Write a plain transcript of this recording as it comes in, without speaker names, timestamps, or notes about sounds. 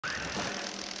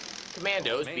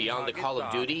Commandos Beyond the Call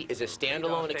of Duty is a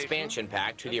standalone expansion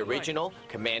pack to the original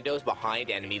Commandos Behind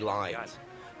Enemy Lines.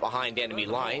 Behind Enemy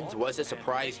Lines was a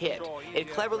surprise hit. It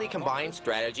cleverly combined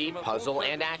strategy, puzzle,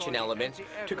 and action elements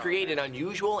to create an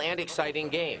unusual and exciting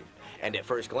game. And at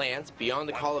first glance, Beyond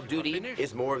the Call of Duty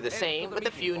is more of the same with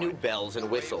a few new bells and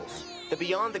whistles. The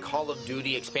Beyond the Call of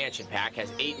Duty expansion pack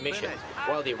has 8 missions,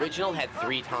 while the original had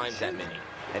 3 times that many.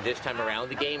 And this time around,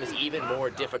 the game is even more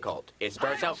difficult. It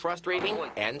starts out frustrating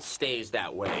and stays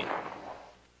that way.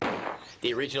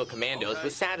 The original Commandos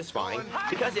was satisfying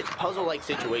because its puzzle-like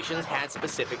situations had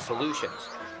specific solutions.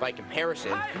 By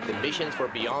comparison, the missions for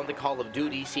Beyond the Call of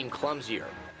Duty seem clumsier.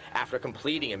 After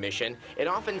completing a mission, it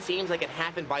often seems like it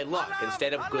happened by luck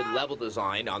instead of good level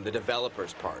design on the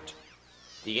developer's part.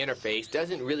 The interface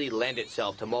doesn't really lend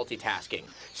itself to multitasking,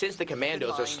 since the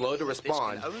Commandos are slow to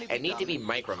respond and need to be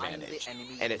micromanaged.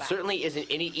 And it certainly isn't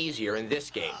any easier in this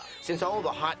game, since all the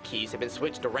hotkeys have been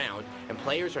switched around and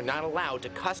players are not allowed to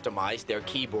customize their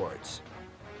keyboards.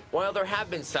 While there have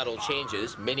been subtle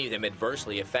changes, many of them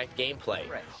adversely affect gameplay.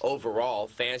 Overall,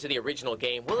 fans of the original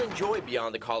game will enjoy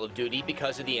Beyond the Call of Duty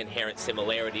because of the inherent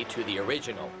similarity to the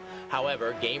original.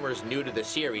 However, gamers new to the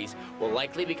series will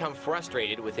likely become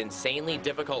frustrated with insanely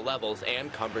difficult levels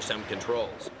and cumbersome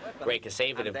controls. Greg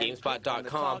Kasavin of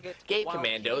Gamespot.com gave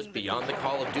Commandos Beyond the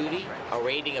Call of Duty a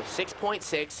rating of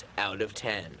 6.6 out of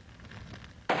 10.